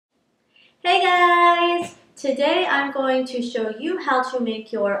Hey guys! Today I'm going to show you how to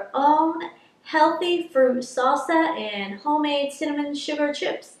make your own healthy fruit salsa and homemade cinnamon sugar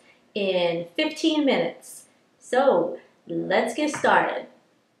chips in 15 minutes. So let's get started.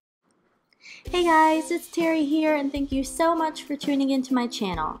 Hey guys, it's Terry here and thank you so much for tuning into my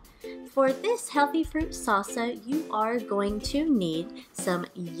channel. For this healthy fruit salsa, you are going to need some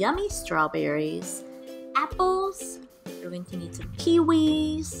yummy strawberries, apples, you're going to need some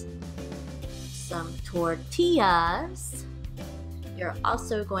kiwis, some tortillas. You're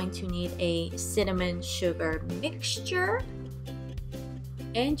also going to need a cinnamon sugar mixture,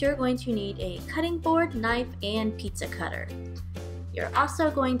 and you're going to need a cutting board, knife, and pizza cutter. You're also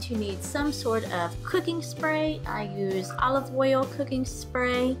going to need some sort of cooking spray. I use olive oil cooking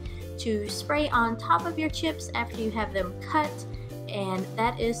spray to spray on top of your chips after you have them cut, and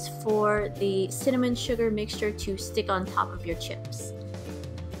that is for the cinnamon sugar mixture to stick on top of your chips.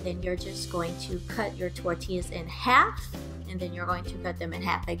 Then you're just going to cut your tortillas in half, and then you're going to cut them in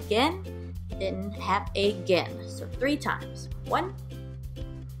half again, then half again. So 3 times. 1,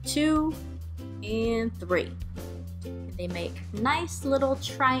 2, and 3. And they make nice little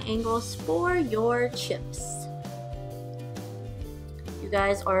triangles for your chips. You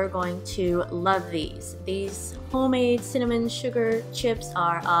guys are going to love these. These homemade cinnamon sugar chips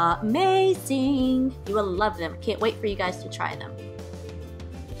are amazing. You will love them. Can't wait for you guys to try them.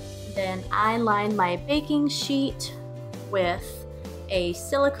 Then I line my baking sheet with a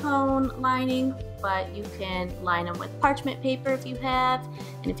silicone lining, but you can line them with parchment paper if you have,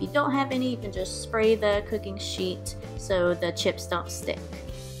 and if you don't have any, you can just spray the cooking sheet so the chips don't stick.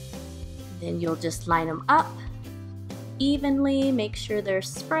 Then you'll just line them up evenly, make sure they're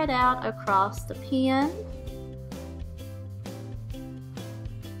spread out across the pan.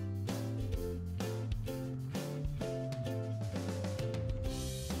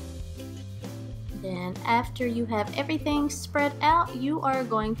 Then after you have everything spread out, you are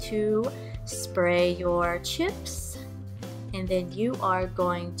going to spray your chips, and then you are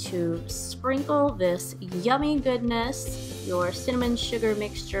going to sprinkle this yummy goodness, your cinnamon sugar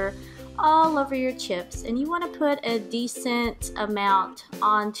mixture, all over your chips. And you want to put a decent amount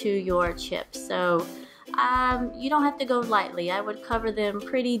onto your chips, so you don't have to go lightly. I would cover them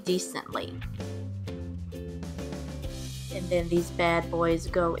pretty decently. And then these bad boys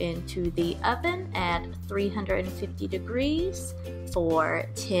go into the oven at 350 degrees for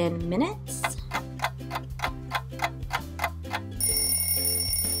 10 minutes.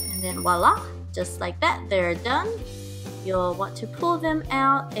 And then voila, just like that, they're done. You'll want to pull them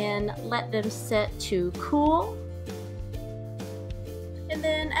out and let them set to cool. And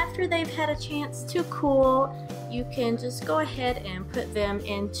then after they've had a chance to cool, you can just go ahead and put them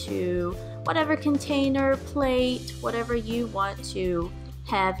into whatever container, plate, whatever you want to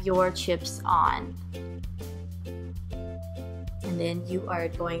have your chips on. And then you are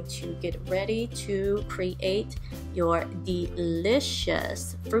going to get ready to create your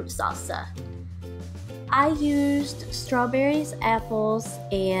delicious fruit salsa. I used strawberries, apples,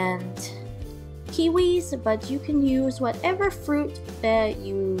 and kiwis, but you can use whatever fruit that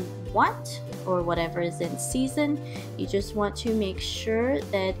you want or whatever is in season. You just want to make sure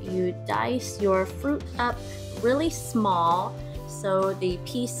that you dice your fruit up really small so the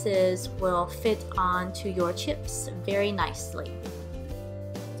pieces will fit onto your chips very nicely.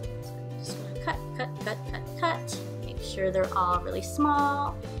 So I'm just going to cut. Make sure they're all really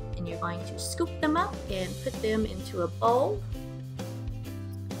small, and you're going to scoop them up and put them into a bowl.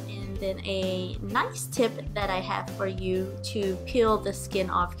 Then a nice tip that I have for you to peel the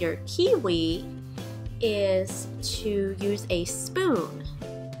skin off your kiwi is to use a spoon.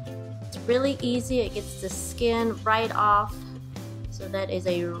 It's really easy. It gets the skin right off. So that is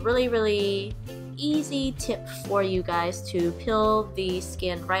a really easy tip for you guys to peel the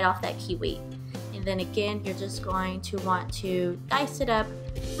skin right off that kiwi. And then again, you're just going to want to dice it up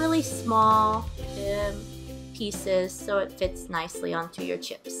really small pieces so it fits nicely onto your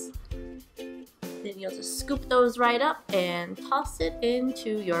chips. Then you'll just scoop those right up and toss it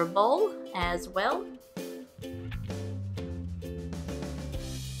into your bowl as well.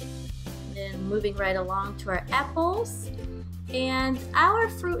 Then moving right along to our apples. And our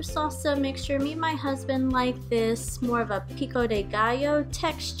fruit salsa mixture, me and my husband like this more of a pico de gallo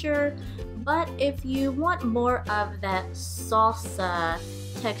texture, but if you want more of that salsa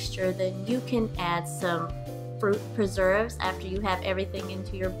texture, then you can add some fruit preserves after you have everything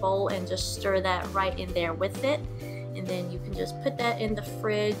into your bowl and just stir that right in there with it. And then you can just put that in the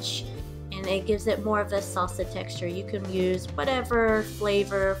fridge and it gives it more of a salsa texture. You can use whatever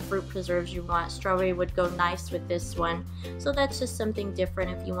flavor fruit preserves you want. Strawberry would go nice with this one. So that's just something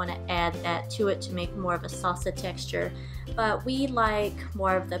different if you want to add that to it to make more of a salsa texture. But we like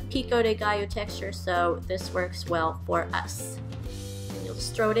more of the pico de gallo texture, so this works well for us. And you'll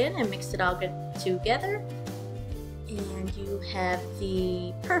just throw it in and mix it all good together. And you have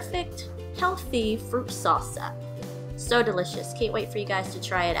the perfect, healthy fruit salsa. So delicious. Can't wait for you guys to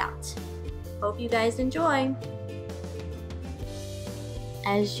try it out. Hope you guys enjoy.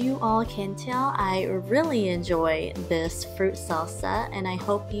 As you all can tell, I really enjoy this fruit salsa, and I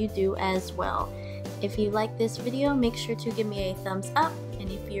hope you do as well. If you like this video, make sure to give me a thumbs up, and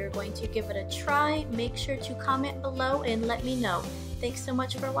if you're going to give it a try, make sure to comment below and let me know. Thanks so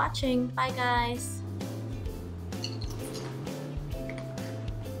much for watching. Bye guys.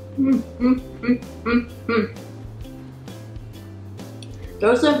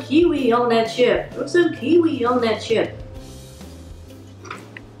 Throw some kiwi on that chip. Throw some kiwi on that chip.